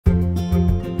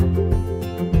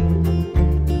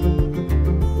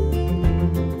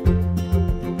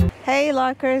Hey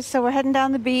larkers, so we're heading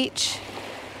down the beach.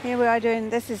 Here we are doing,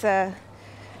 this is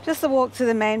just a walk to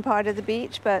the main part of the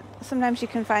beach, but sometimes you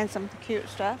can find some cute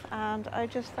stuff. And I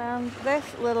just found this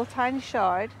little tiny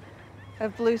shard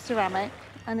of blue ceramic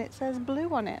and it says blue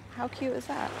on it. How cute is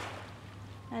that?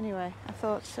 Anyway, I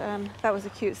thought that was a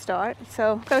cute start.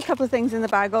 So I've got a couple of things in the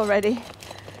bag already.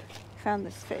 Found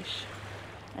this fish.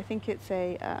 I think it's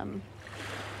a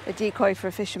decoy for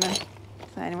a fisherman.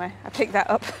 So anyway, I picked that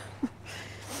up.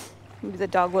 Maybe the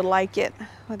dog would like it.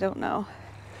 I don't know.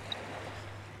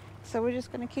 So we're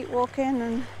just going to keep walking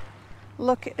and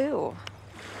look. Ew.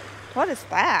 What is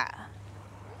that?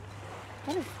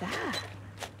 What is that?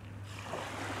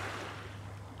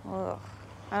 Ugh.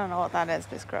 I don't know what that is,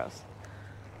 but it's gross.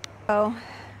 So,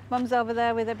 Mum's over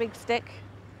there with a big stick,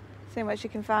 seeing what she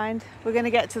can find. We're going to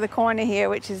get to the corner here,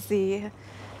 which is the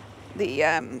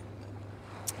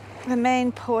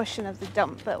main portion of the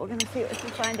dump, but we're going to see if we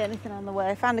find anything on the way.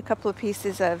 I found a couple of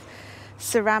pieces of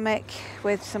ceramic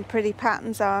with some pretty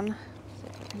patterns on. See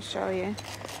if I can show you.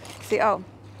 See, oh,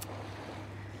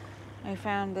 I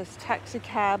found this taxi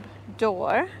cab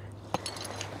door,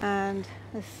 and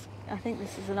this, I think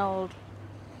this is an old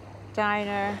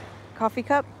diner coffee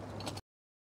cup.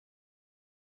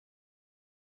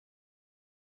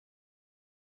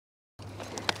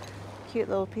 Cute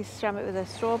little piece of ceramic with a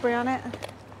strawberry on it.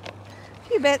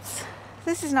 Few bits.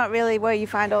 This is not really where you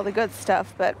find all the good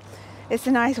stuff, but it's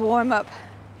a nice warm-up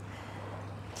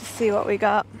to see what we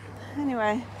got.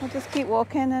 Anyway, we'll just keep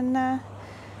walking and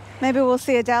maybe we'll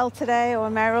see Adele today or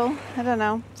Meryl. I don't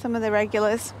know, some of the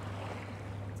regulars.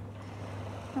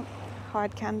 Oh,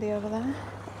 hard candy over there.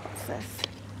 What's this?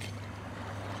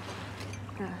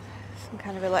 Oh, some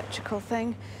kind of electrical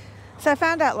thing. So I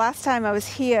found out last time I was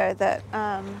here that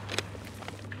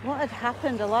what had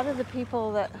happened, a lot of the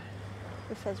people that,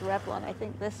 this says Revlon, I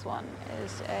think this one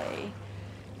is a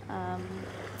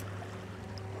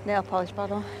nail polish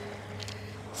bottle.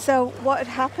 So what had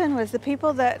happened was the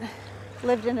people that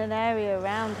lived in an area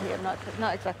around here,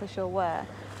 not exactly sure where,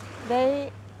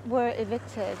 they were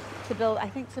evicted to build, I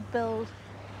think to build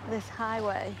this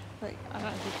highway. Like, I don't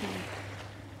know if you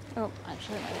can, oh,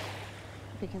 actually,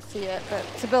 if you can see it, but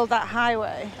to build that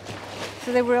highway.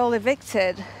 So they were all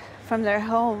evicted from their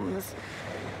homes.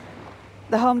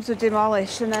 The homes were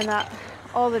demolished, and then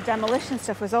all the demolition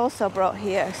stuff was also brought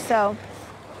here. So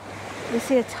we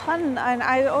see a ton, and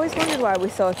I always wondered why we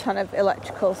saw a ton of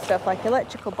electrical stuff, like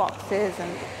electrical boxes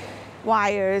and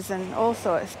wires and all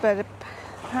sorts, but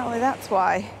apparently that's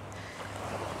why.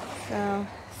 So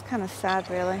it's kind of sad,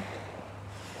 really.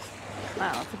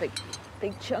 Wow, it's a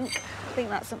big chunk. I think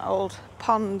that's an old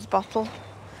Pond's bottle.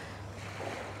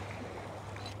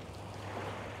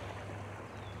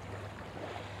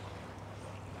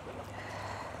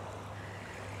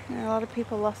 A lot of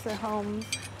people lost their homes,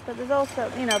 but there's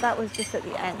also, you know, that was just at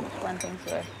the end when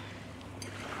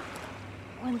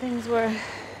things were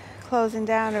closing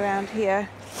down around here.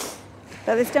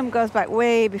 But this dump goes back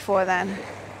way before then.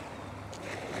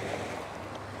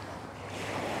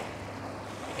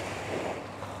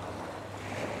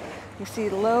 You see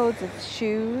loads of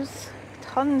shoes,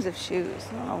 tons of shoes,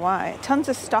 I don't know why. Tons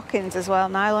of stockings as well,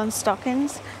 nylon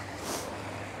stockings.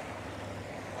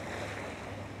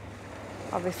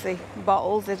 Obviously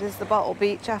bottles, it is the bottle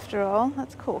beach after all.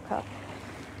 That's a cool cup.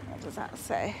 What does that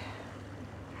say?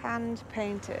 Hand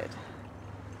painted.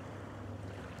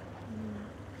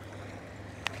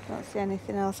 Don't see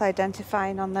anything else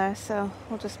identifying on there, so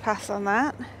we'll just pass on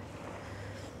that.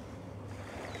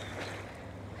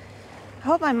 I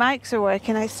hope my mics are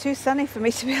working. It's too sunny for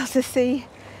me to be able to see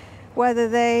whether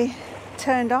they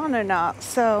turned on or not.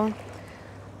 So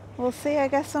we'll see, I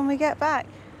guess, when we get back.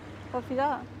 What have you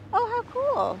got? Oh, how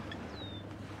cool.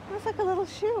 Looks like a little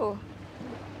shoe.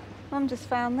 Mum just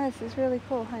found this. It's really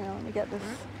cool. Hang on, let me get this.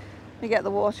 Let me get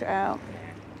the water out.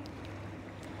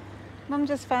 Mum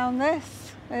just found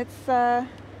this. It's, how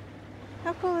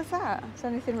cool is that? Is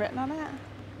there anything written on it?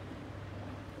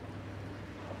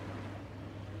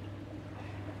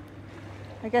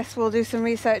 I guess we'll do some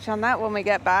research on that when we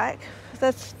get back.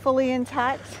 That's fully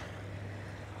intact.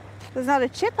 There's not a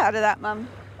chip out of that, Mum.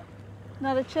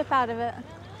 Not a chip out of it.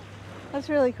 That's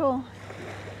really cool.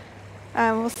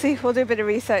 We'll see, we'll do a bit of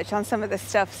research on some of this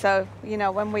stuff. So, you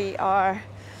know, when we are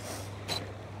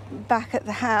back at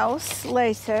the house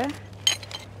later,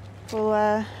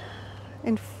 we'll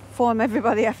inform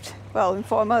everybody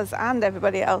inform us and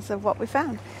everybody else of what we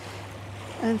found.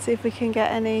 And see if we can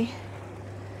get any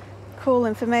cool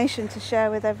information to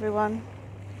share with everyone.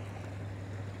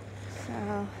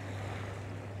 So,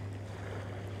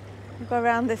 we'll go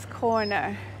around this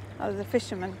corner. Oh, there's a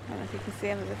fisherman. I don't know if you can see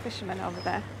him. There's a fisherman over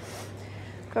there.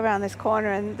 go around this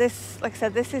corner, and this, like I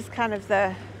said, this is kind of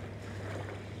the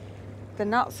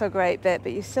not so great bit,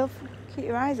 but you still keep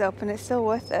your eyes open. It's still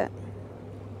worth it.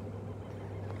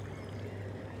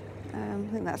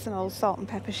 I think that's an old salt and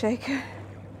pepper shaker.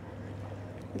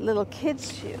 A little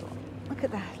kid's shoe. Look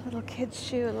at that little kid's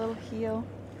shoe, a little heel.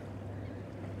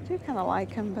 I do kind of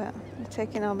like them, but they're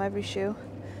taking home every shoe.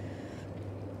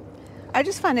 I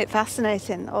just find it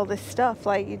fascinating, all this stuff.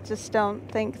 Like, you just don't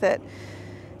think that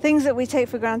things that we take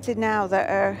for granted now that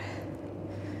are,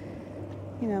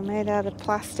 you know, made out of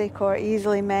plastic or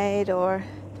easily made, or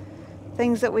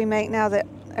things that we make now that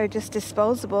are just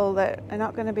disposable, that are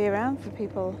not going to be around for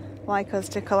people like us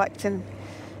to collect in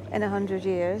 100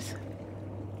 years.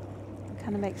 It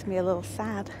kind of makes me a little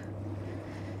sad.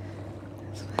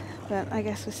 But I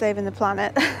guess we're saving the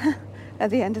planet at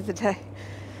the end of the day.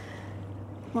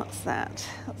 What's that?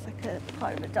 Looks like a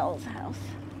part of a doll's house.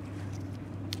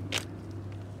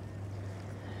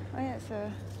 Oh yeah, it's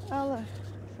a... Oh, look.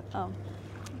 Oh,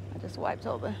 I just wiped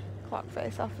all the clock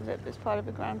face off of it, but it's part of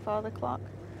a grandfather clock.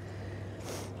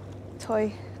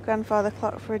 Toy grandfather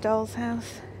clock for a doll's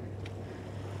house.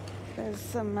 There's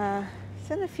some...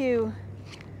 seen a few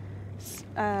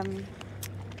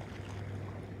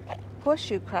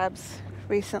horseshoe crabs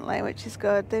recently, which is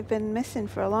good. They've been missing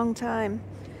for a long time.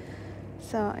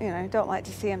 So, you know, don't like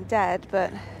to see them dead,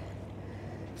 but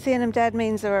seeing them dead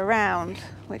means they're around,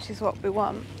 which is what we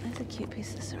want. It's a cute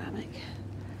piece of ceramic.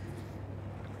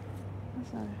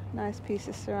 That's a nice piece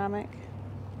of ceramic.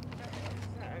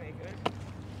 Is that any good?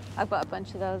 I've got a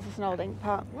bunch of those. It's an old ink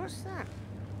pot. What's that?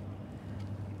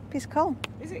 Piece of coal.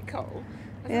 Is it coal?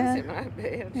 I Yeah. thought it might be.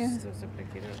 I Yeah. just sort of pick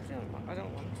it up. I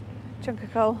don't want to. Chunk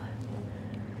of coal.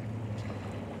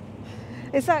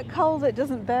 It's that coal that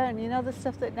doesn't burn. You know, the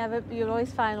stuff that never, you'd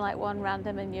always find like one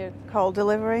random in your coal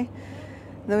delivery.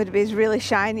 That would be really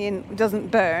shiny and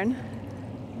doesn't burn.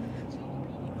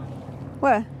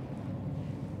 Where?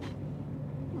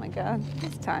 Oh my God,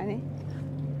 it's tiny.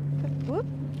 Whoop.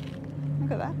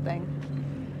 Look at that thing.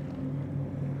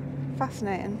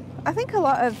 Fascinating. I think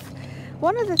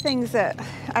one of the things that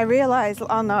I realized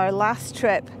on our last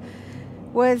trip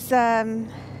was how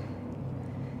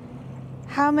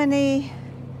many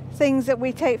things that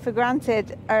we take for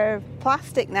granted are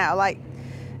plastic now, like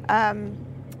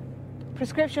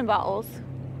prescription bottles.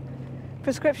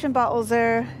 Prescription bottles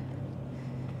were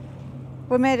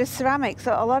made of ceramic,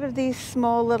 so a lot of these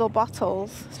small little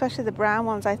bottles, especially the brown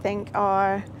ones, I think,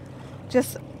 are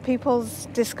just people's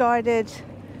discarded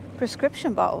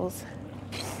prescription bottles.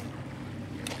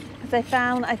 I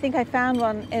think I found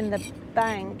one in the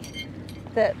bank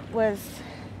that was, is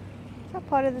that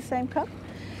part of the same cup?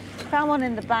 I found one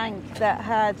in the bank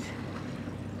that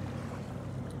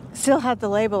still had the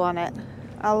label on it.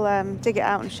 I'll dig it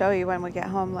out and show you when we get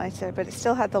home later, but it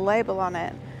still had the label on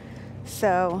it.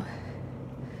 So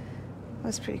that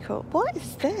was pretty cool. What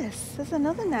is this? There's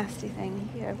another nasty thing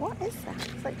here. What is that?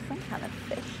 It's like some kind of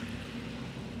fish,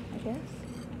 I guess.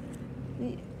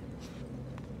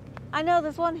 I know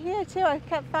there's one here too. I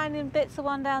kept finding bits of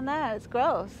one down there. It's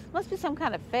gross. Must be some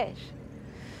kind of fish.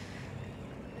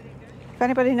 If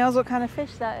anybody knows what kind of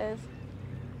fish that is,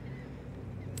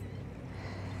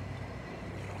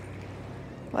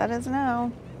 let us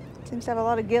know. Seems to have a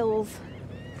lot of gills.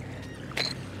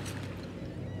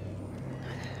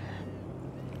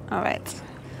 All right.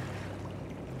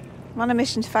 I'm on a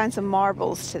mission to find some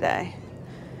marbles today.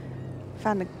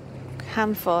 Found a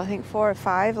handful, I think 4 or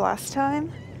 5 last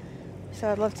time. So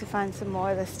I'd love to find some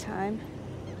more this time.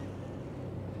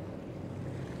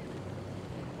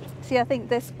 See, I think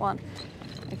this one,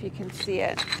 if you can see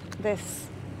it, this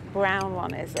brown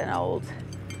one is an old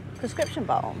prescription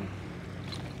bottle.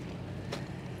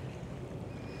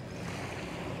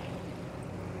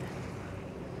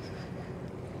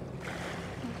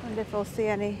 I wonder if we'll see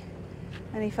any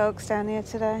folks down here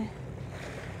today.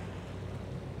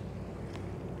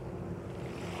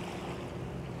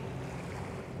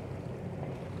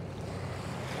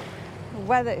 The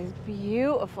weather is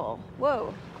beautiful.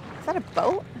 Whoa, is that a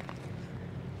boat?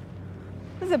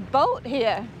 There's a boat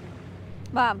here.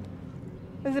 Mom,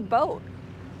 there's a boat.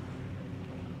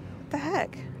 What the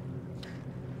heck?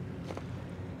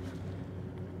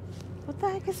 What the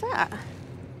heck is that?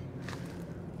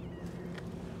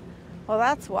 Well,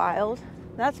 that's wild.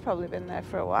 That's probably been there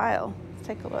for a while. Let's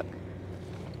take a look.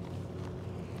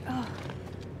 Oh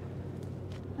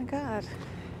my God.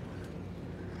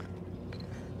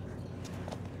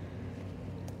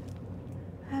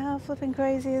 How flipping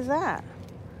crazy is that?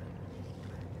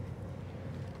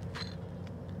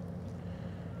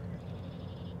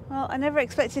 Well, I never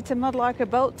expected to mudlark a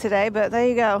boat today, but there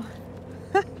you go.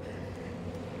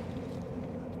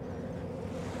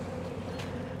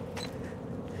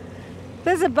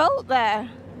 There's a boat there.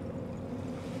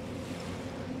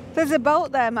 There's a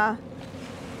boat there, Ma.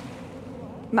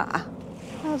 Ma. I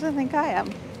don't think I am.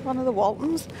 One of the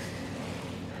Waltons.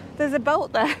 There's a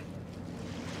boat there.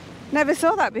 Never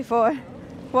saw that before.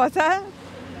 What's that?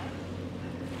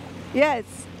 Yeah,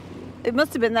 it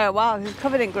must have been there a while. It's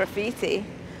covered in graffiti.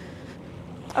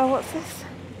 Oh, what's this?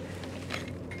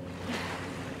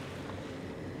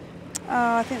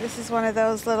 Oh, I think this is one of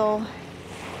those little...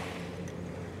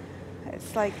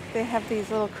 It's like they have these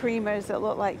little creamers that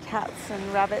look like cats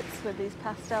and rabbits with these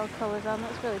pastel colours on.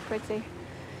 That's really pretty.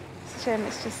 It's a shame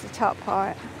it's just the top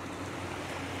part.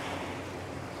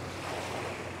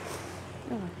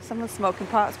 Oh, someone's smoking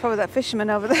pot. It's probably that fisherman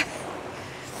over there.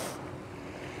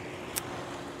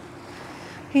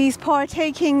 He's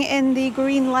partaking in the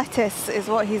green lettuce is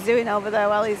what he's doing over there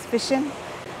while he's fishing.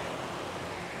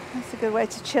 That's a good way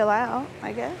to chill out,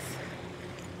 I guess.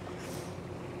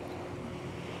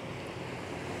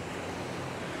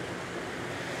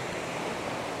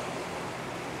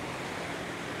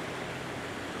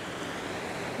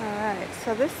 Alright,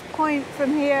 so this point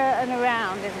from here and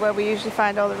around is where we usually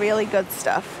find all the really good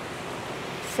stuff.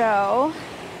 So,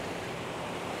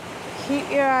 keep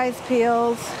your eyes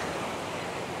peeled.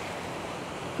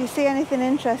 If you see anything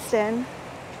interesting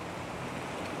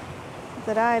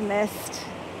that I missed,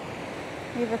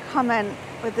 leave a comment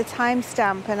with the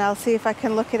timestamp and I'll see if I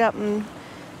can look it up and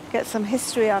get some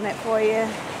history on it for you.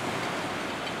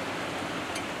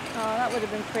 Oh, that would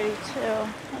have been pretty too.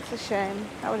 That's a shame.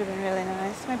 That would have been really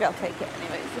nice. Maybe I'll take it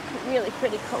anyway. It's a really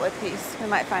pretty colour piece. We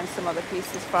might find some other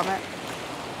pieces from it.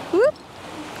 Whoop!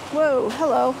 Whoa,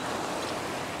 hello.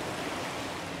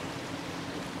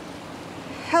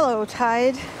 Hello,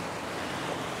 tide.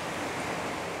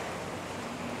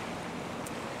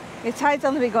 The tide's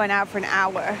only been going out for an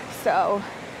hour, so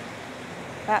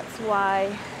that's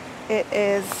why it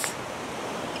is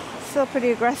still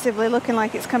pretty aggressively looking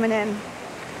like it's coming in.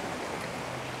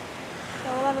 So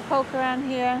we'll have a poke around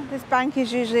here. This bank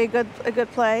is usually a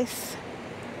good place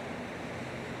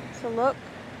to look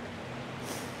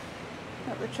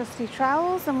at the trusty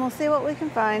trowels, and we'll see what we can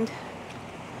find.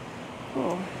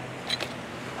 Oh,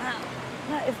 wow,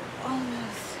 that is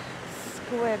almost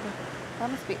squid. That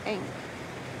must be ink.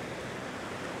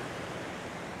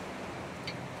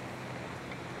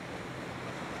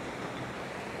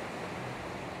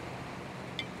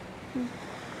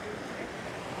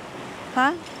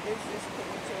 Huh?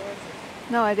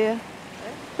 No idea.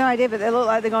 No idea, but they look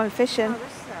like they're going fishing. Oh,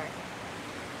 this side.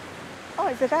 Oh,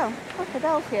 it's Adele. Look,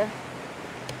 Adele's here.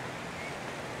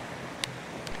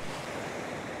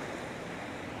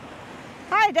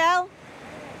 Hi, Adele.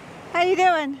 How you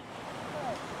doing?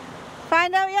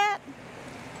 Find out yet?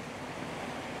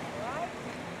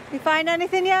 You find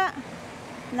anything yet?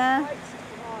 No.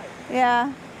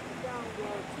 Yeah.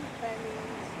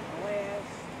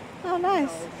 Oh,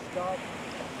 nice.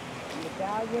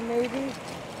 Medallion, maybe?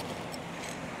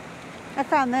 I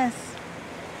found this.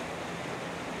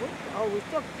 Oh,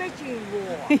 it's a fishing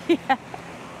rod. Yeah.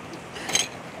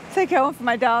 Take it home for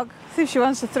my dog. See if she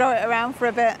wants to throw it around for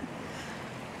a bit.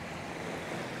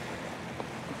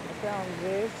 I found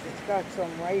this. It's got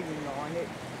some writing on it.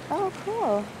 Oh,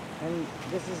 cool. And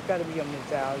this has got to be a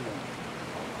medallion.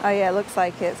 Oh, yeah, it looks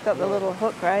like it. It's got the little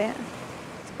hook, right?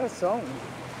 It's got some.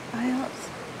 I hope so.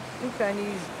 2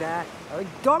 pennies back. I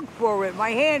dug for it. My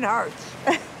hand hurts.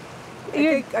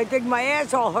 I think my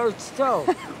asshole hurts too.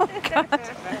 Oh, God.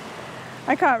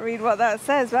 I can't read what that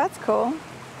says, but that's cool.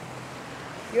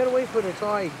 You gotta wait for the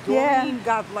tide. Yeah. Doreen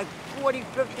got like 40,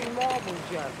 50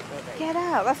 marbles yesterday. Get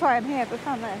out. That's why I'm here. We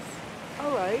found this.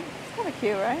 All right. It's kind of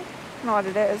cute, right? I don't know what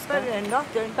it is. Better than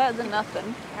nothing. Better than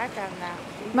nothing. I found that.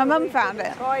 My mum found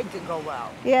it. The tide to go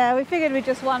out. Yeah, we figured we'd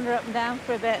just wander up and down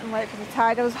for a bit and wait for the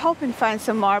tide. I was hoping to find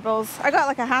some marbles. I got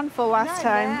like a handful last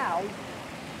time. Now.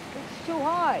 It's too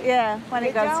high. Yeah, when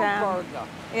it Get goes down. further.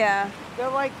 Yeah. They're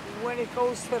like when it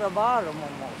goes to the bottom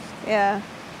almost. Yeah.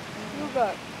 You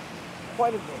got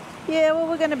quite a bit. Yeah, well,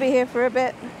 we're going to be here for a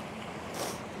bit.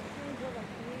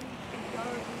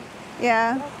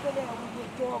 Yeah. Yesterday I was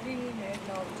with Doreen and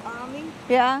Tommy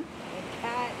Yeah. and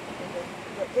Kat and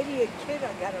the idiot kid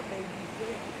I got a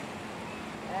babysit.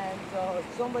 And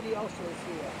somebody else was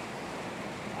here.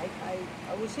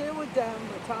 I was here with them,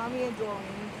 with Tommy and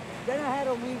Doreen. Then I had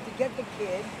to leave to get the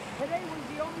kid. Today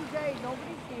was the only day.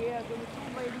 Nobody's here. There were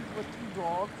 2 ladies with 2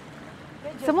 dogs.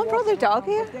 Someone brought their dog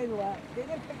here? They left. They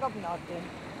didn't pick up nothing.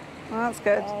 Well, that's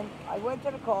good. And I went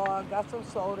to the car, got some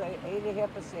soda, ate a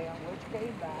half a sandwich,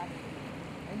 came back.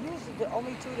 And usually the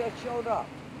only 2 that showed up.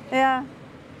 Yeah.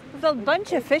 There's a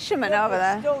bunch of fishermen over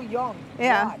there. It's still young.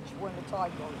 Yeah. Watch when the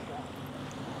tide goes down.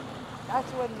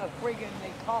 That's when the friggin'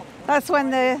 they come. That's when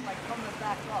the the... like coming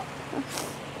back up.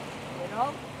 You know?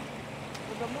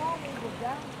 But the morning was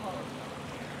down close.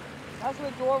 That's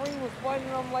when Doreen was finding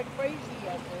them like crazy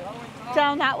yesterday.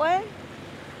 Down that way?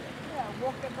 Yeah,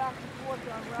 walking back and forth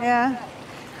around Yeah. the bed.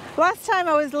 Last time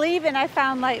I was leaving, I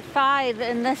found like 5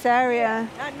 in this area.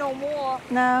 Yeah, not no more.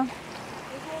 No.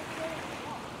 There's all sorts of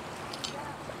stuff. Yeah.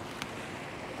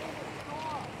 There's a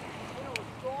storm. You know, a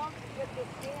storm to get the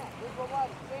sand. There's a lot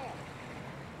of sand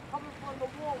coming from the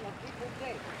wall when people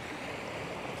dig.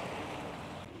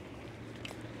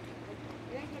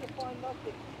 You ain't gonna find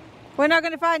nothing. We're not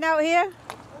going to find out here?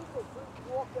 Listen,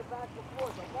 we're walking back and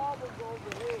forth. The marble's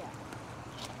over here.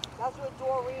 That's where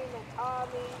Doreen and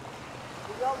Tommy,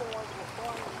 the other ones were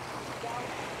finding down.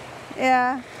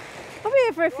 Yeah. I'll be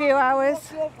here for a few hours.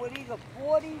 With either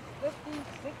 40, 50,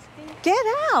 60. Get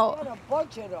She out. had a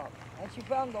bunch of them. And she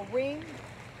found the ring.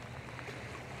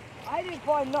 I didn't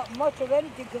find not much of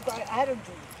anything because I had to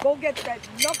go get that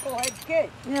knucklehead kid.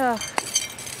 Yeah.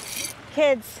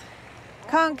 Kids.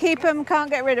 Can't keep them, can't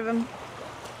get rid of them.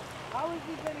 How is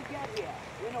he going to get here?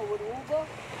 You know, with Uber?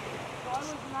 So I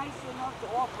was nice enough to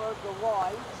offer the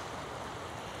ride.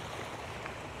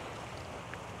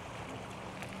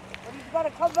 But he's got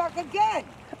to come back again.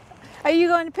 Are you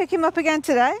going to pick him up again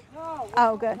today? No.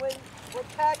 Oh, good. When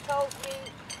Pat tells me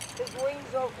his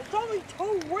rings are... It's only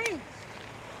 2 rings.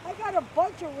 I got a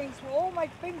bunch of rings for all my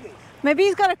fingers. Maybe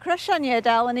he's got a crush on you,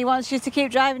 Adele, and he wants you to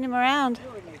keep driving him around.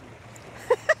 You're an idiot.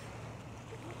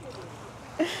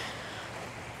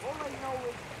 All I know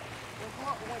is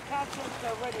when Pat says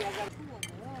they're ready, I got 2 of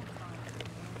them a long time.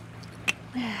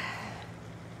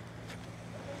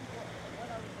 When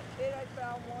I was a kid, I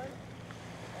found one.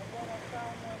 And then I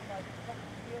found one like a couple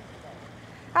of years ago.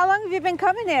 How long have you been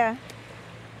coming here?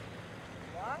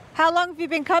 What? How long have you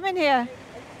been coming here? I used to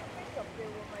fish up there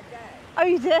with my dad. Oh,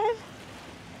 you did?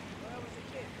 When I was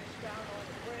a kid, fish down on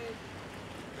the bridge.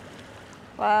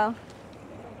 Wow. So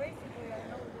basically, I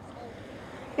know this whole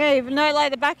thing. Yeah, you know it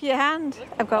like the back of your hand.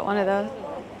 I've got one of those.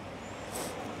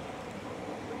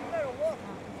 You better walk.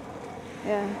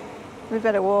 Yeah. We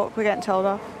better walk. We're getting told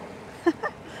off.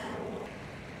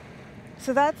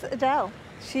 So that's Adele.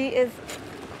 She is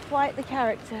quite the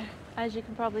character, as you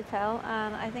can probably tell.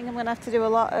 And I think I'm going to have to do a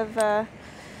lot of...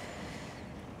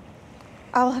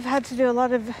 I'll have had to do a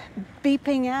lot of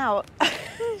beeping out.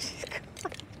 She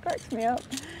cracks me up.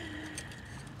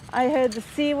 I heard the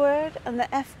C word and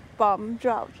the F bomb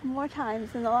dropped more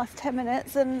times in the last 10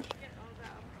 minutes and...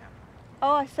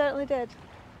 Oh, I certainly did.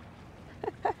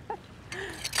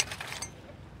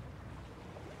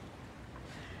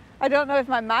 I don't know if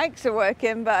my mics are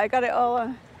working, but I got it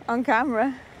all on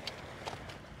camera.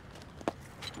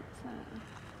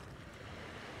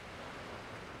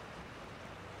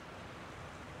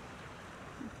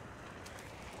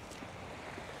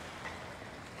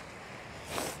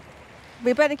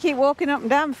 We better keep walking up and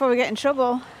down before we get in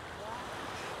trouble.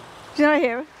 Do you know, I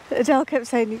hear Adele kept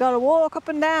saying, you gotta walk up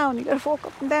and down, you gotta walk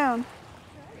up and down.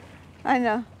 I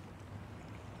know.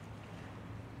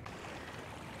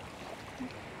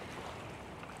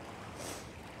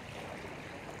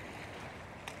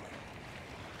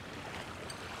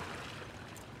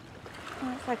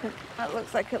 That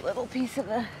looks like a little piece of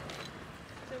a...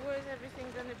 So where's everything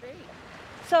going to be?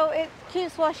 So it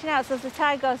keeps washing out, so as the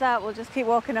tide goes out, we'll just keep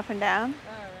walking up and down.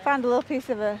 Oh, right. Found a little piece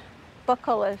of a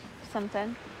buckle or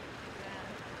something.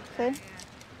 Yeah. See?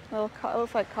 It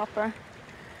looks like copper.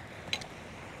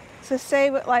 So say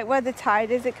like where the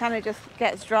tide is, it kind of just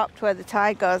gets dropped where the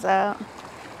tide goes out.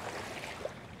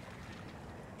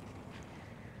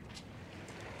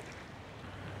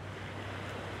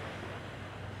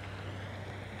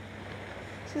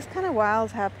 It's just kind of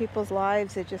wild how people's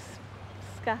lives are just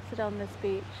scattered on this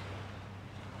beach.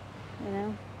 You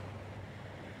know?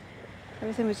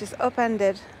 Everything was just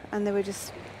upended and they were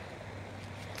just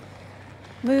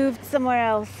moved somewhere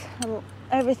else and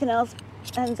everything else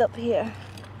ends up here.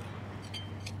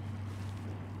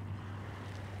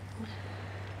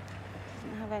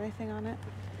 Doesn't have anything on it.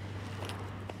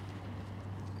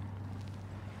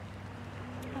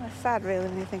 Kind of sad really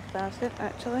when you think about it,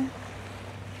 actually.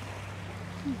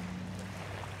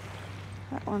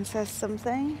 That one says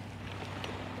something.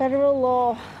 Federal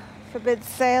law forbids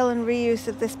sale and reuse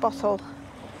of this bottle.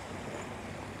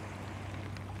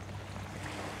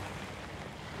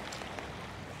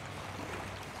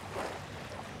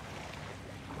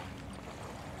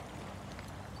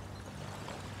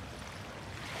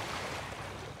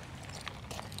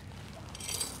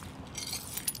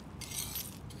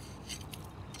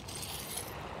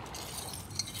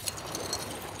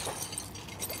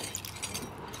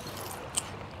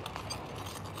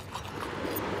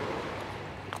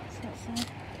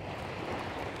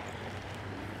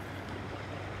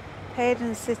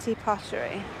 Hayden City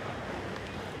Pottery.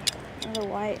 Another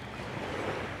white.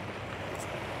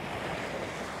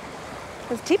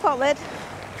 There's a teapot lid.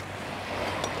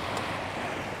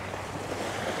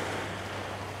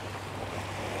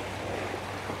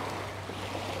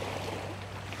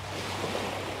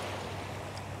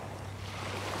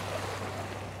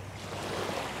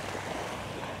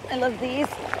 I love these.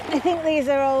 I think these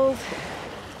are old.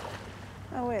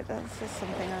 Oh wait, that says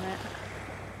something on it.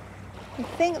 I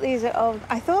think these are old.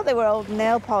 I thought they were old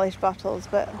nail polish bottles,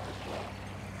 but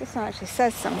this one actually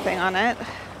says something on it.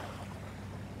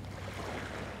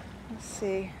 Let's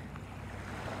see.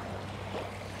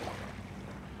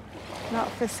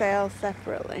 Not for sale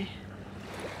separately.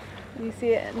 You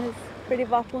see it in this pretty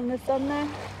bottle in the sun there?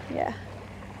 Yeah.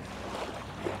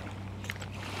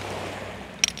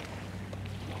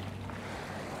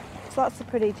 There's lots of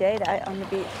pretty jadeite on the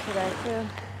beach today too.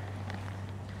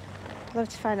 I'd love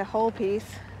to find a whole piece.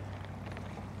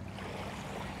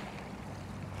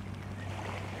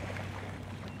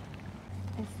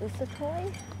 Is this a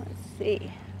toy? Let's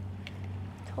see.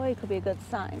 Toy could be a good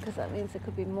sign because that means there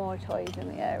could be more toys in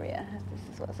the area. This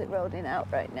is what's it rolling out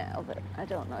right now, but I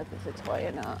don't know if it's a toy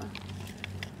or not.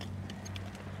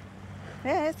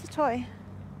 Yeah, it's a toy.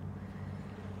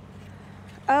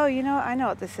 Oh, you know, I know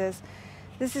what this is.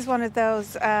 This is one of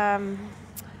those, what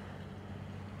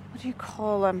do you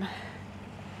call them?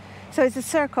 So it's a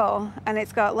circle and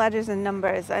it's got letters and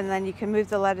numbers, and then you can move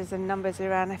the letters and numbers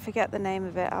around. I forget the name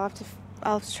of it. I'll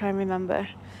have to try and remember.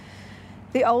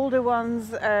 The older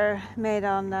ones are made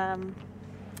on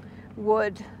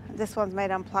wood. This one's made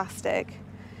on plastic.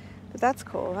 But that's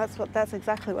cool. That's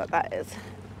exactly what that is.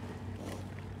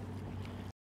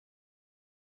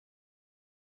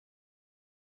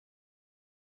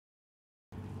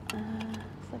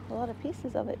 It's like a lot of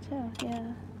pieces of it too.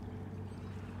 Yeah.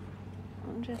 I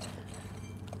wonder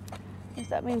if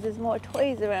that means there's more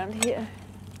toys around here.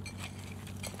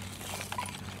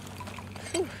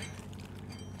 Whew.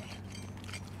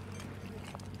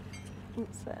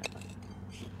 What's that?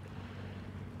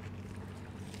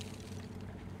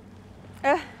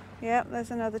 Yeah,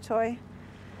 there's another toy.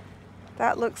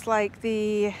 That looks like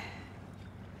it's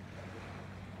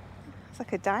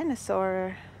like a dinosaur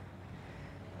or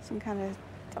some kind of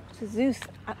Dr. Zeus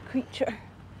creature.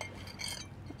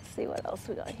 Let's see what else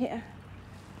we got here.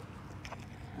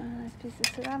 A nice piece of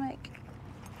ceramic.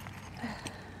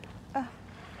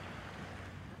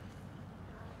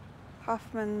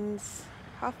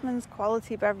 Hoffman's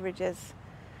Quality Beverages.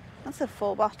 That's a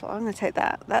full bottle. I'm going to take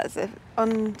that. That is an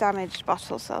undamaged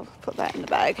bottle, so I'll put that in the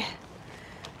bag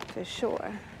for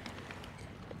sure.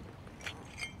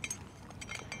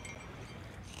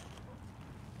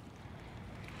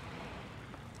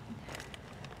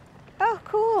 Oh,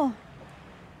 cool.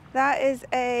 That is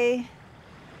a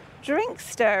drink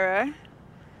stirrer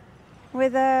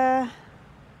with a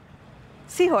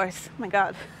seahorse. Oh my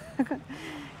God. Get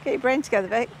your brain together,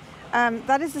 Vic.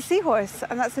 That is a seahorse,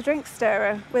 and that's a drink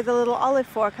stirrer with a little olive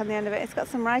fork on the end of it. It's got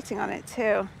some writing on it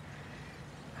too.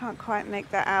 Can't quite make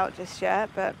that out just yet,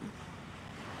 but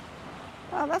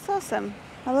oh, that's awesome.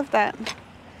 I love that.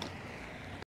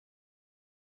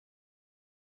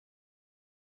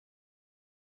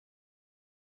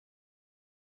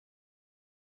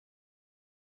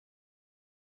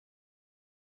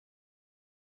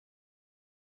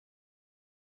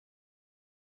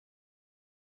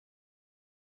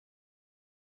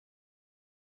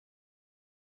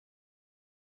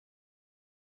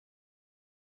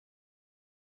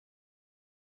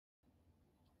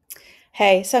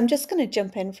 Hey, so I'm just going to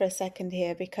jump in for a second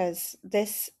here because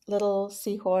this little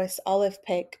seahorse olive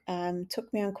pick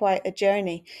took me on quite a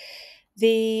journey.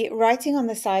 The writing on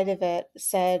the side of it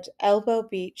said Elbow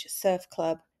Beach Surf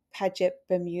Club, Paget,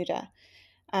 Bermuda.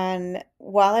 And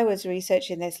while I was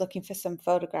researching this, looking for some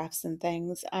photographs and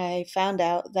things, I found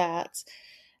out that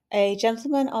a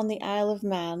gentleman on the Isle of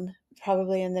Man,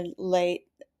 probably in the late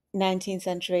 19th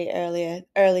century, early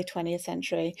 20th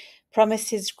century, promised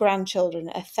his grandchildren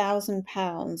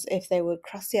 £1,000 if they would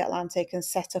cross the Atlantic and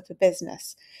set up a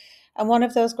business. And one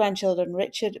of those grandchildren,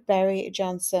 Richard Berry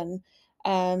Johnson,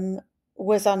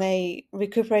 was on a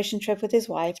recuperation trip with his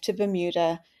wife to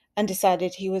Bermuda and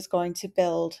decided he was going to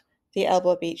build the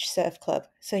Elbow Beach Surf Club.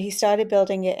 So he started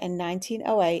building it in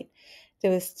 1908.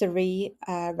 There was three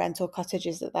rental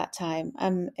cottages at that time.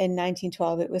 In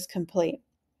 1912, it was complete.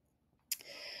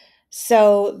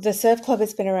 So the surf club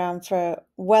has been around for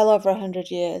well over 100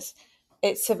 years.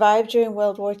 It survived during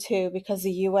World War II because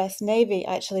the US Navy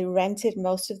actually rented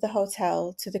most of the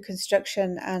hotel to the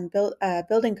construction and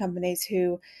building companies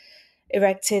who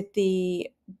erected the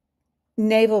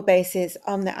naval bases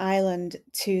on the island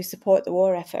to support the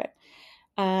war effort.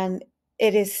 And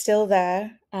it is still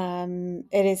there.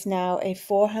 It is now a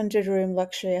 400-room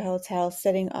luxury hotel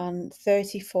sitting on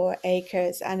 34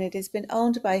 acres, and it has been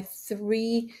owned by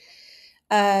three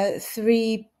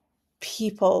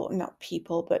people, not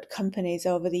people, but companies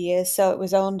over the years. So it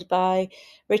was owned by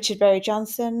Richard Berry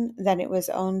Johnson, then it was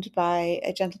owned by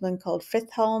a gentleman called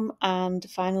Frithholm, and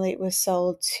finally it was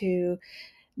sold to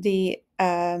the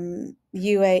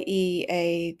UAE.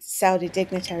 A Saudi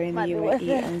dignitary in the Might be worth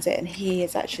UAE it. ons it, and he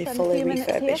has actually Spend a fully few minutes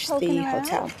here refurbished poking the around.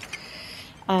 hotel.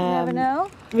 You never know.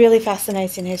 Really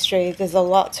fascinating history. There's a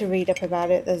lot to read up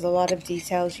about it. There's a lot of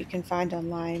details you can find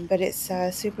online, but it's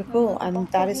super cool, Another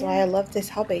and bottle that is why I here. love this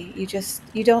hobby.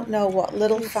 You don't know what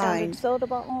little Pretty standard find soda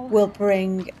bottle. will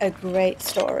bring a great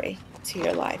story to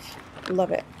your life.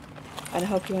 Love it. And I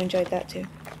hope you enjoyed that too.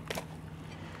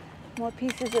 More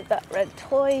pieces of that red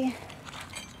toy.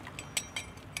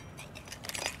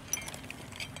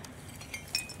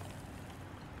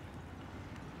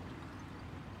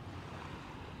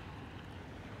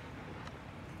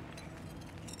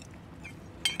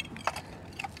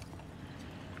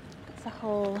 It's a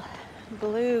whole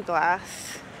blue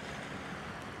glass.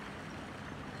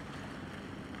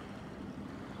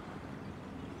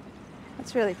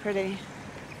 That's really pretty,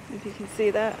 if you can see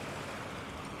that.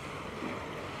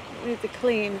 It needs a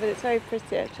clean, but it's very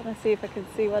pretty. I'm trying to see if I can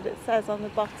see what it says on the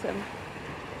bottom,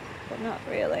 but not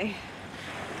really.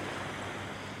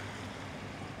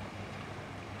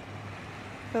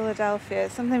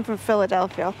 Philadelphia, something from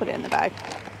Philadelphia. I'll put it in the bag.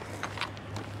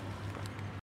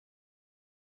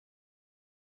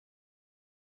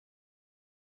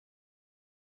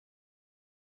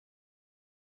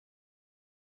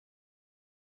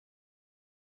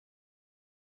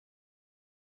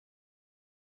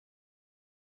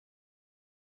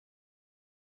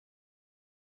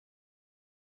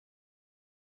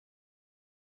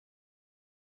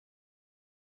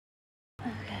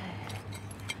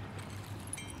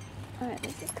 Alright,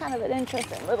 this is kind of an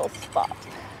interesting little spot.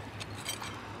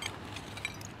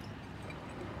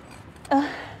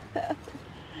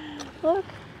 Look,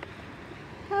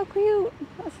 how cute.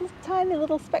 That's these tiny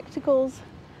little spectacles.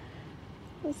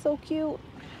 They're so cute.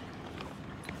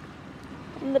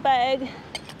 In the bag,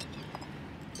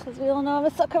 because we all know I'm a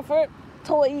sucker for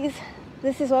toys.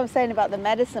 This is what I'm saying about the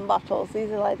medicine bottles. These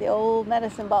are like the old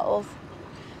medicine bottles.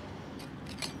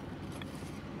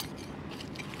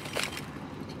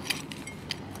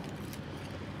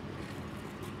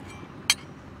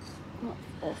 What's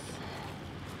this?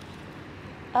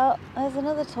 Oh, there's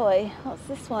another toy. What's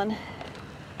this one?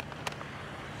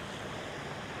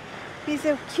 He's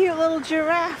a cute little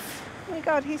giraffe. Oh my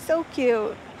god, he's so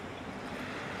cute.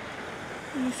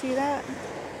 Can you see that?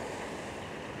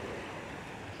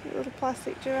 Cute little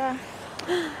plastic giraffe.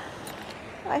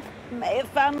 I may have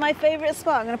found my favorite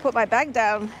spot. I'm going to put my bag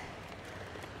down.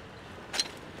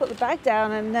 Put the bag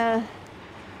down and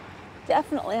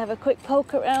definitely have a quick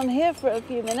poke around here for a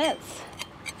few minutes.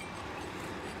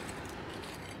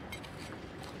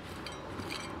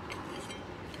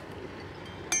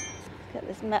 Get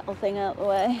this metal thing out of the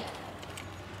way.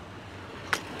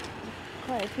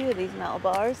 Quite a few of these metal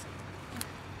bars.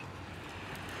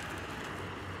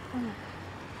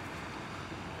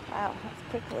 Wow, that's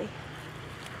prickly.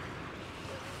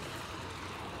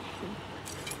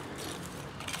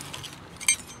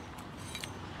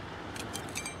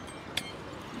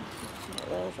 Get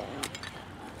those out.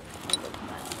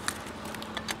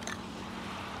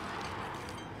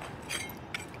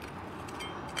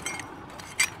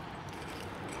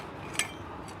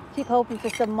 Keep hoping for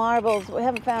some marbles. We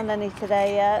haven't found any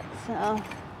today yet, so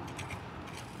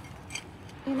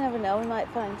you never know, we might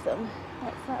find some.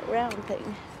 What's that round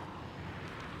thing?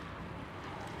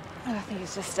 Oh, I think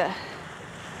it's just a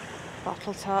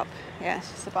bottle top. Yeah, it's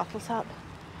just a bottle top.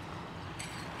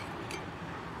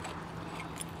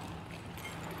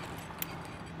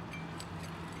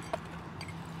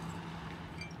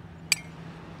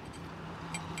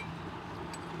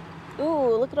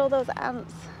 Ooh, look at all those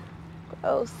ants.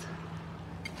 Gross.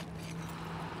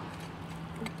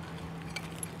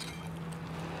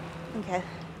 Okay.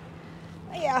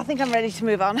 Yeah, I think I'm ready to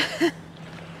move on.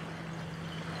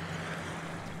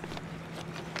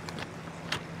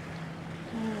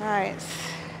 Alright,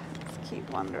 let's keep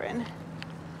wandering.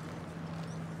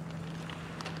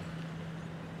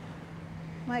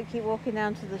 Might keep walking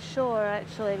down to the shore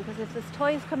actually, because if there's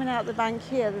toys coming out the bank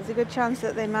here, there's a good chance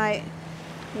that they might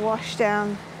wash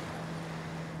down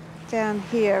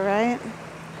here, right?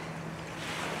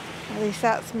 At least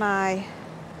that's my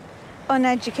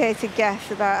uneducated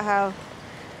guess about how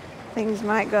things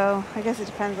might go. I guess it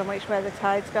depends on which way the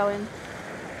tide's going.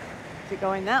 Is it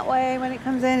going that way when it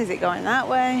comes in? Is it going that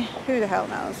way? Who the hell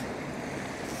knows?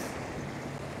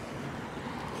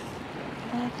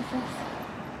 What the heck is this?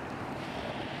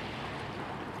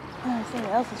 Oh,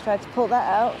 somebody else has tried to pull that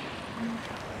out.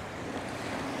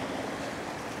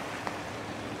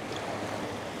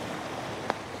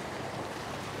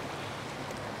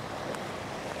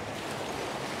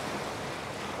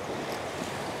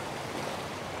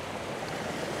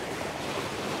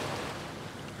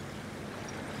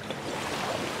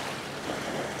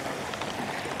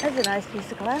 That's a nice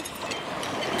piece of glass.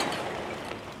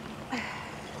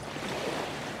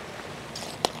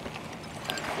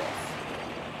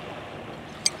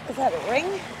 Is that a ring?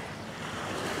 Is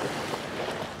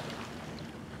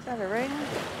that a ring?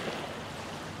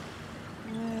 I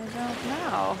don't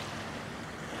know.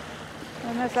 I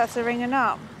don't know if that's a ring or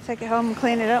not. Take it home and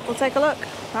clean it up. We'll take a look.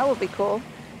 That would be cool.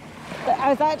 But I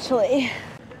was actually...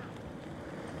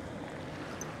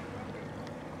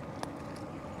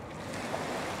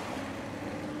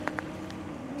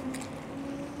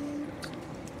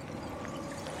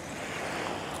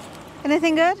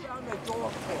 Anything good?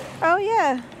 Oh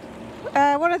yeah,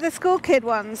 one of the school kid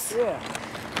ones. Yeah.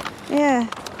 Yeah,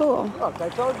 cool. Look, I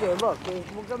told you, look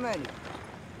how many.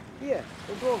 Yeah,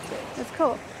 the dog kid. That's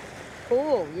cool.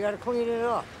 Cool, you gotta clean it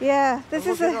up. Yeah, This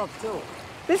is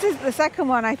the second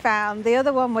one I found. The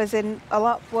other one was in a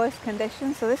lot worse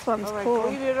condition, so this one's all right, cool.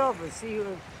 Clean it up and see.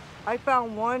 I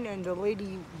found one, and the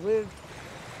lady lived.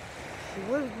 She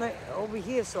lived over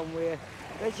here somewhere.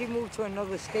 Then she moved to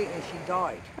another state and she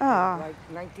died. Oh. Like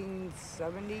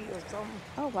 1970 or something.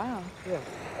 Oh wow. Yeah,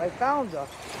 I found her.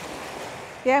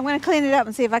 Yeah, I'm gonna clean it up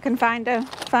and see if I can find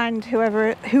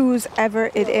whose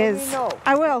ever it is. Let me know.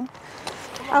 I will.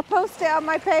 I'll post it on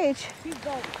my page. Keep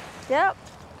going. Yep.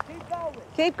 Keep going.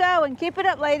 Keep going. Keep it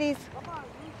up, ladies. Come on.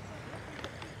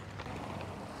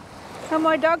 No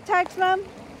more dog tags, Mum?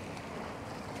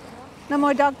 No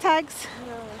more dog tags?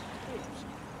 No, I'm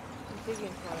digging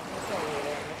for it. That's all we're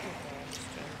looking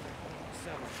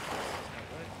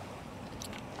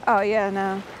for. Oh yeah,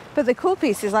 no. But the cool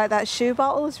piece is like that shoe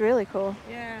bottle is really cool.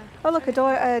 Yeah. Oh look, a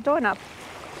doorknob.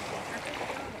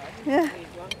 Yeah.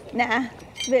 Nah,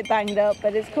 it's a bit banged up,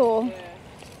 but it's cool.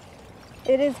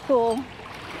 Yeah. It is cool.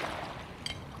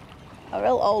 A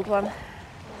real old one.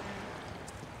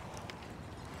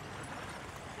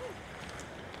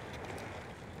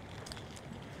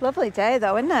 Lovely day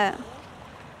though, isn't it?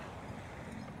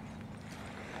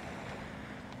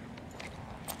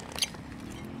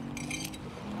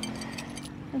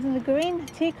 There's a green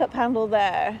teacup handle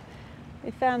there.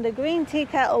 We found a green tea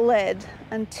kettle lid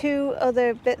and 2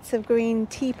 other bits of green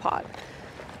teapot.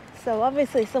 So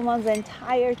obviously someone's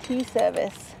entire tea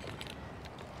service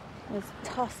was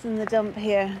tossed in the dump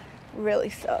here. Really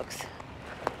sucks.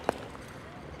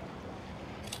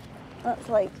 That's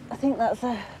like, I think that's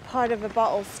a part of a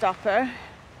bottle stopper.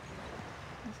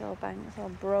 It's all banged, it's all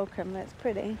broken, but it's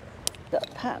pretty. It's got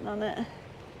a pattern on it. It's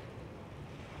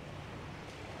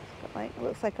got like, it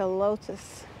looks like a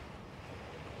lotus.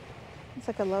 It's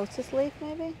like a lotus leaf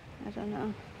maybe? I don't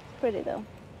know. It's pretty though.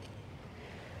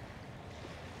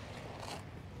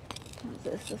 What's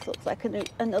this? This looks like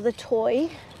another toy.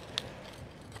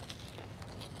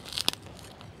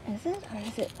 Is it? Or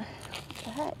is it? What the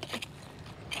heck?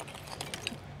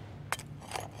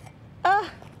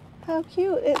 Ah! How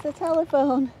cute! It's a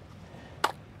telephone.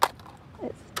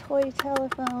 It's a toy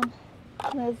telephone.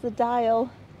 And there's the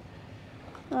dial.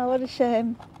 Oh, what a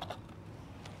shame.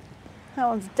 That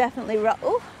one's definitely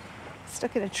oh,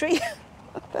 stuck in a tree.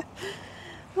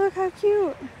 Look how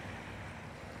cute.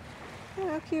 Oh,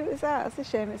 how cute is that? It's a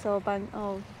shame it's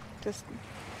all just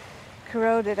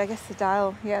corroded. I guess the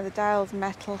dial, yeah, the dial's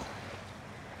metal.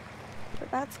 But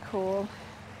that's cool.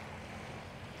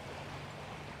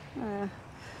 Let's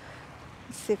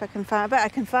see if I can find, I bet I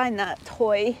can find that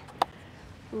toy.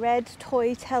 Red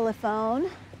toy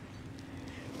telephone.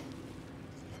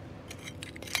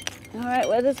 All right,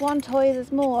 well, there's one toy,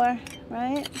 there's more,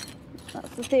 right? That's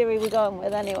the theory we're going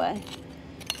with anyway.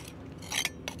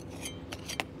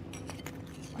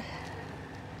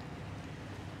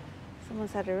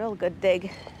 Someone's had a real good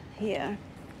dig here.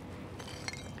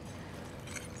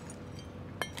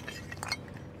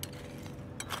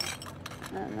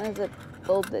 And there's a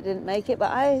bulb that didn't make it,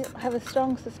 but I have a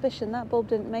strong suspicion that bulb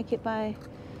didn't make it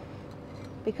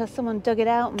because someone dug it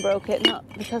out and broke it, not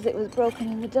because it was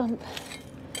broken in the dump.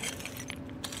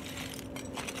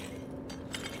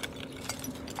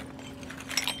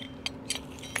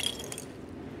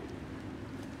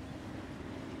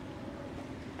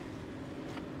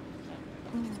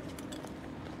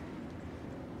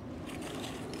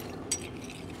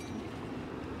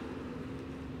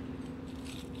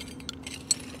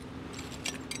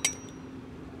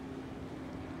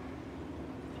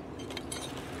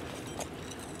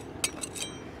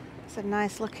 a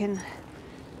nice looking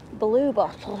blue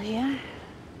bottle here.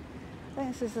 I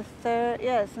think this is the third,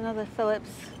 yeah, it's another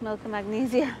Phillips milk and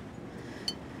magnesia.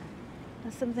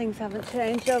 Some things haven't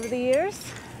changed over the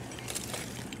years.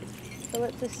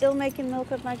 Phillips is still making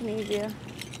milk of magnesia.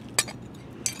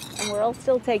 And we're all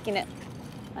still taking it.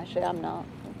 Actually, I'm not.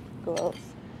 Gross.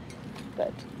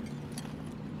 But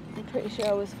I'm pretty sure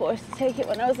I was forced to take it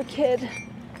when I was a kid.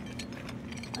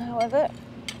 However,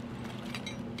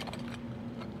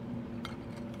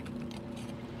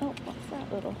 oh, what's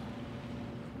that little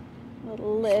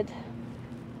lid?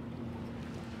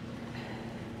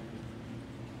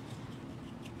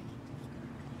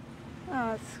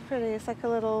 Oh, it's pretty. It's like a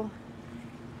little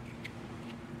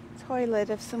toy lid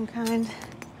of some kind.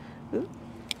 Ooh.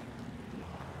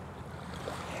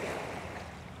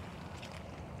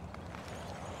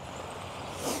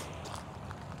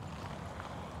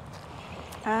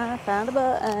 I found a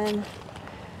button.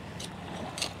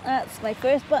 That's my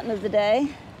first button of the day.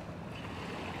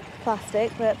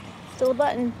 Plastic, but still a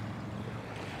button.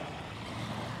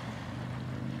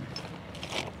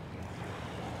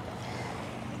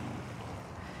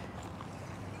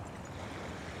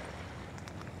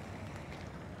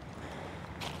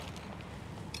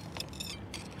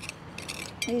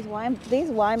 These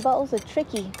wine bottles are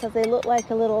tricky because they look like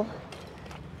a little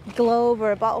globe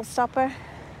or a bottle stopper.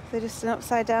 They're just an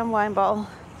upside down wine bottle,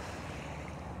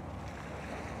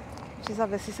 which is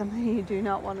obviously something you do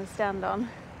not want to stand on.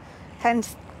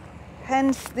 Hence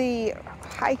the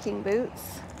hiking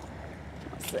boots.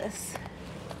 What's this?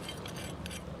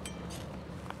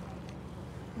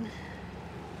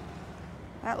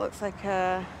 That looks like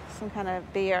some kind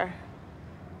of beer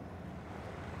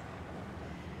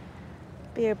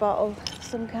bottle of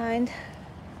some kind.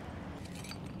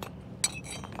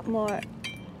 More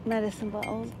medicine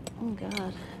bottles. Oh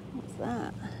God, what's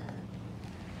that?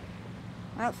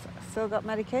 That's still got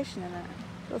medication in it.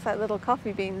 Looks like little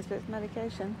coffee beans, but it's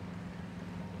medication.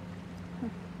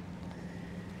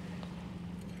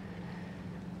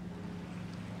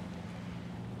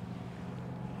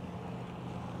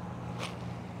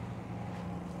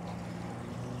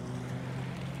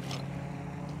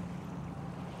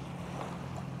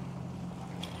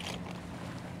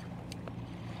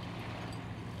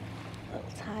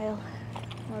 Tile,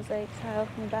 mosaic tile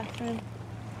from the bathroom.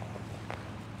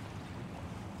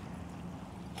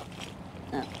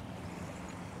 Oh. I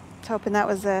was hoping that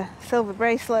was a silver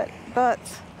bracelet, but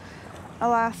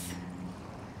alas,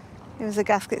 it was a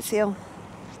gasket seal.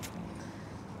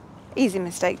 Easy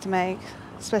mistake to make,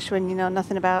 especially when you know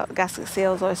nothing about gasket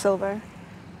seals or silver.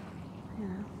 You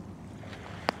know.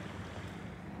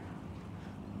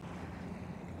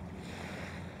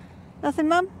 Nothing,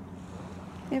 Mum?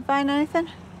 You didn't find anything?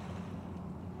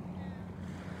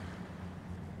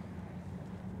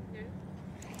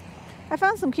 I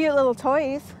found some cute little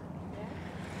toys.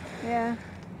 Yeah.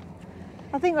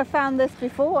 I think we found this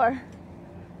before.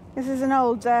 This is an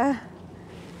old, I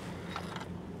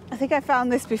think I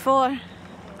found this before.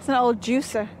 It's an old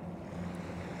juicer.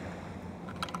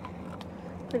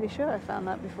 Pretty sure I found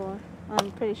that before.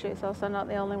 I'm pretty sure it's also not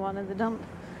the only one in the dump.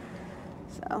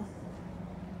 So.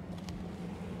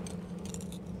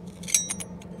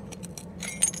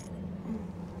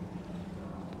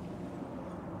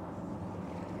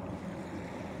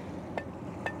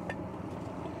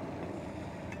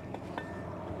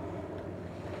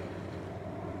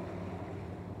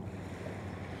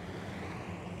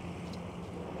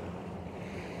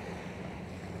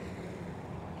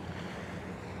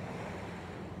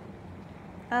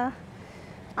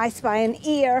 I spy an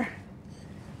ear.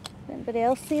 Anybody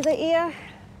else see the ear?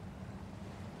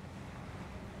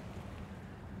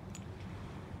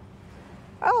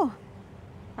 Oh,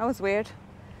 that was weird.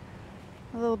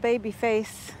 A little baby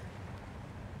face.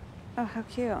 Oh, how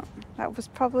cute. That was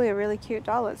probably a really cute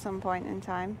doll at some point in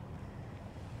time.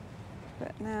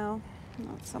 But now,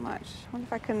 not so much. I wonder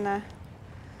if I can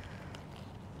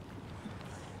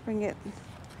bring it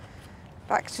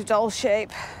back to doll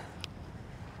shape.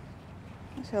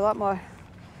 It's a lot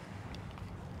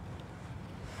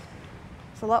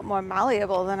more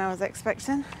malleable than I was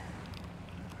expecting.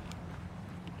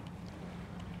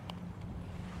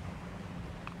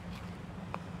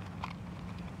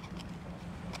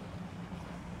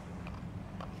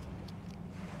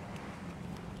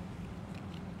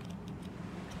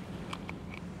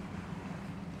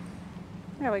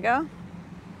 There we go.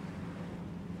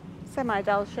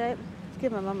 Semi-doll shape. Let's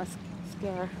give my mum a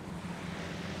scare.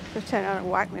 She'll turn around and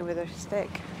whack me with her stick.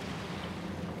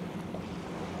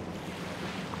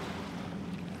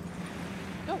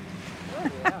 Oh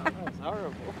yeah, that was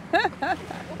horrible.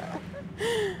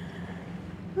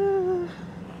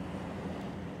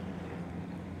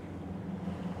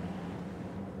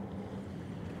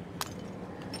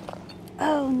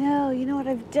 know what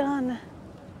I've done?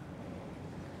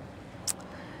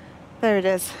 There it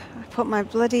is. I put my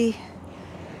bloody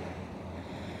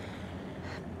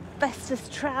asbestos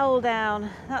trowel down.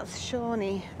 That's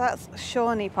Shawnee. That's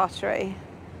Shawnee pottery.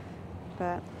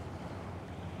 But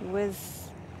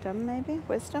wisdom, maybe?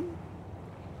 Wisdom?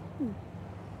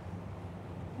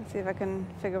 Let's see if I can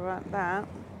figure out that.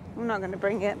 I'm not going to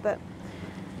bring it, but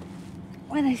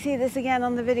when I see this again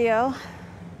on the video.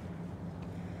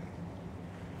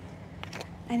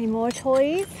 Any more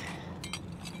toys?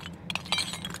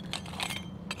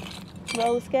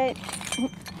 Roller skate?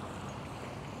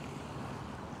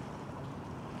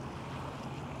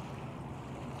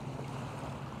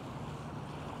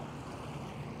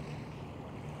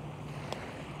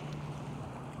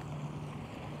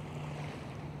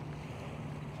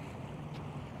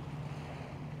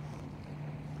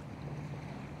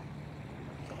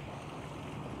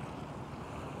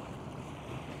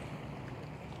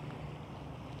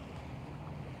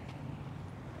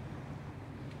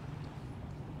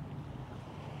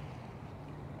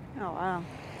 Oh wow,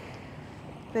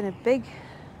 been a big,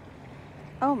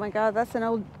 oh my god, that's an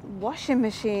old washing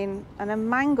machine and a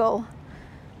mangle.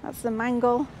 That's the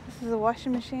mangle. This is a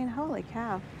washing machine. Holy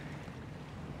cow.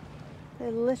 They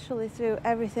literally threw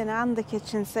everything and the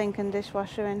kitchen sink and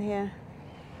dishwasher in here.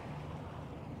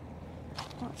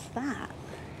 What's that?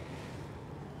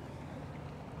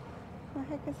 What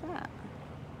the heck is that?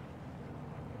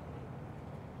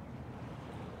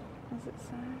 What does it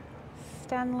say?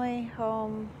 Stanley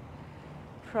Home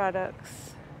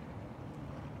Products.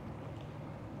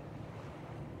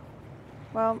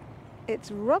 Well, it's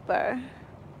rubber.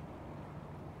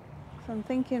 So I'm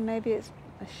thinking maybe it's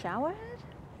a shower head?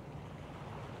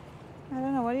 I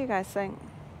don't know, what do you guys think?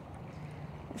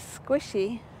 It's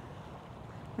squishy.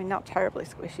 I mean, not terribly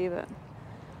squishy, but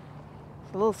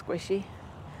it's a little squishy.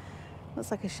 Looks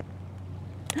like a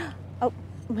oh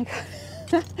my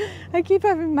god. I keep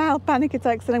having mild panic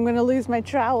attacks and I'm going to lose my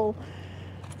trowel.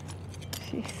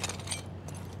 Jeez.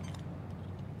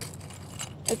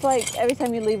 It's like every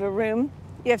time you leave a room,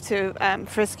 you have to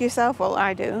frisk yourself, well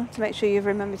I do, to make sure you've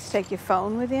remembered to take your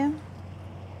phone with you.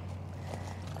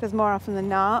 Because more often than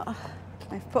not,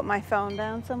 I've put my phone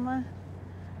down somewhere.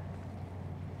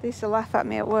 They used to laugh at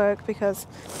me at work because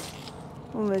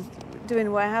when we was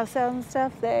doing warehouse sales and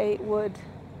stuff, they would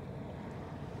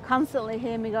constantly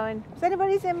hear me going, has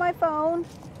anybody seen my phone?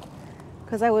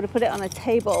 Because I would have put it on a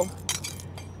table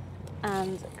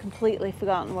and completely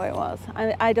forgotten where it was.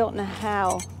 I don't know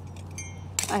how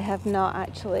I have not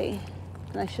actually,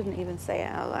 and I shouldn't even say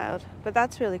it out loud, but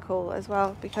that's really cool as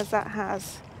well because that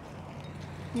has,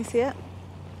 you see it?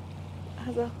 It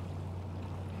has a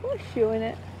horseshoe in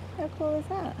it. How cool is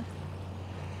that?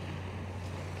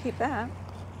 Keep that.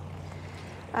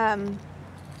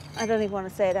 I don't even want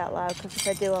to say it out loud because if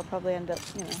I do, I'll probably end up,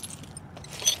 you know,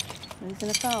 losing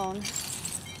a phone.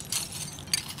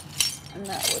 And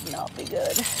that would not be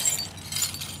good.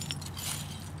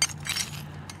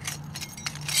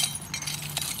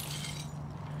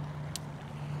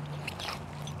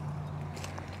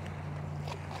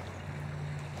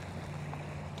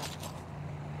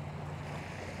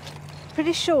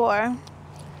 Pretty sure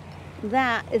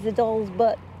that is a doll's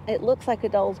butt. It looks like a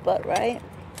doll's butt, right?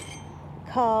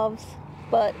 Calves,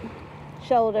 butt,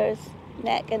 shoulders,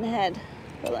 neck, and head.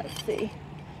 So let's see.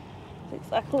 That's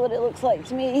exactly what it looks like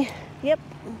to me. Yep.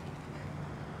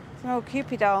 It's an old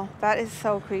Cupid doll. That is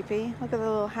so creepy. Look at the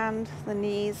little hand, the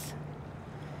knees.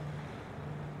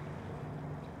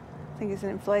 I think it's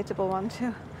an inflatable one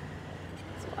too.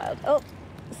 It's wild. Oh,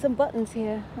 some buttons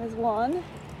here. There's one.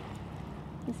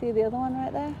 You see the other one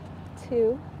right there?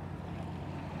 Two.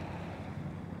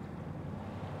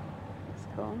 That's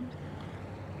cool.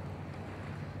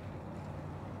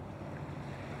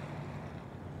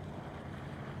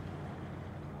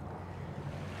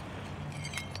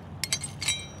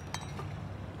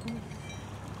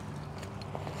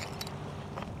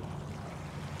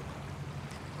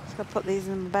 Just gotta put these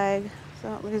in the bag so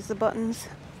I don't lose the buttons.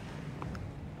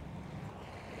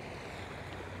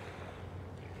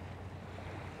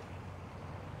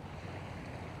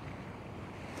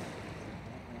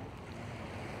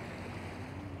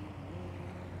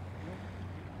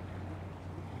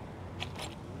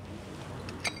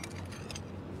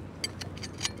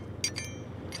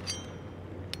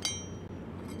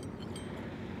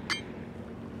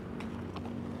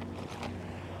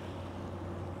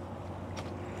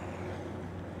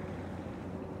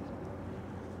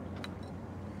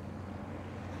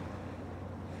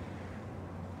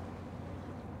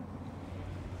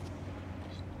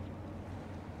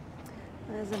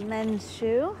 There's a men's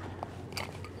shoe.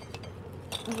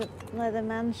 There's a leather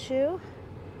man's shoe.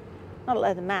 Not a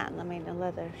leather man, I mean a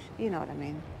leather, you know what I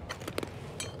mean.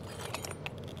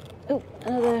 Oh,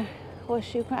 another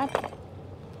horseshoe crab.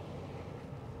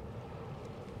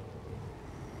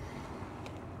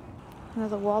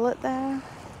 Another wallet there.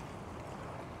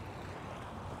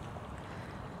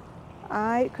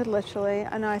 I could literally,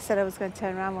 I know I said I was going to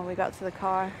turn around when we got to the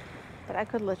car, but I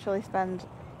could literally spend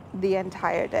the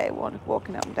entire day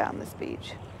walking up and down this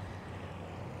beach.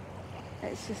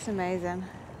 It's just amazing.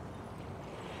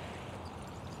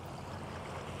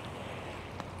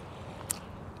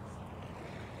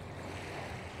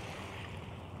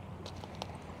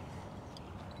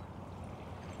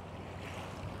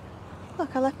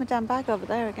 Look, I left my damn bag over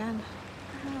there again.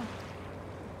 Oh.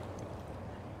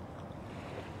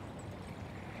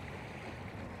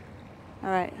 All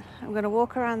right, I'm going to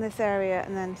walk around this area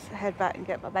and then head back and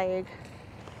get my bag.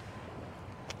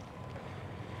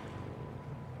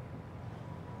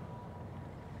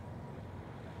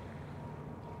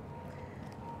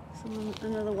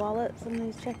 Another wallet,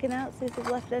 somebody's checking out, see if they've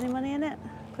left any money in it.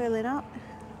 Clearly not.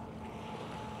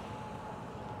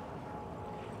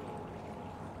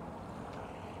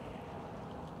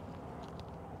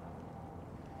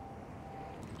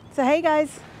 So hey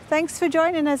guys, thanks for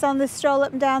joining us on this stroll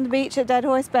up and down the beach at Dead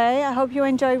Horse Bay. I hope you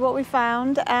enjoyed what we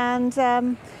found,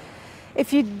 and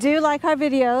if you do like our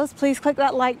videos, please click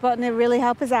that like button, it really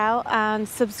helps us out, and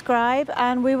subscribe,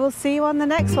 and we will see you on the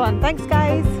next one. Thanks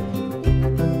guys.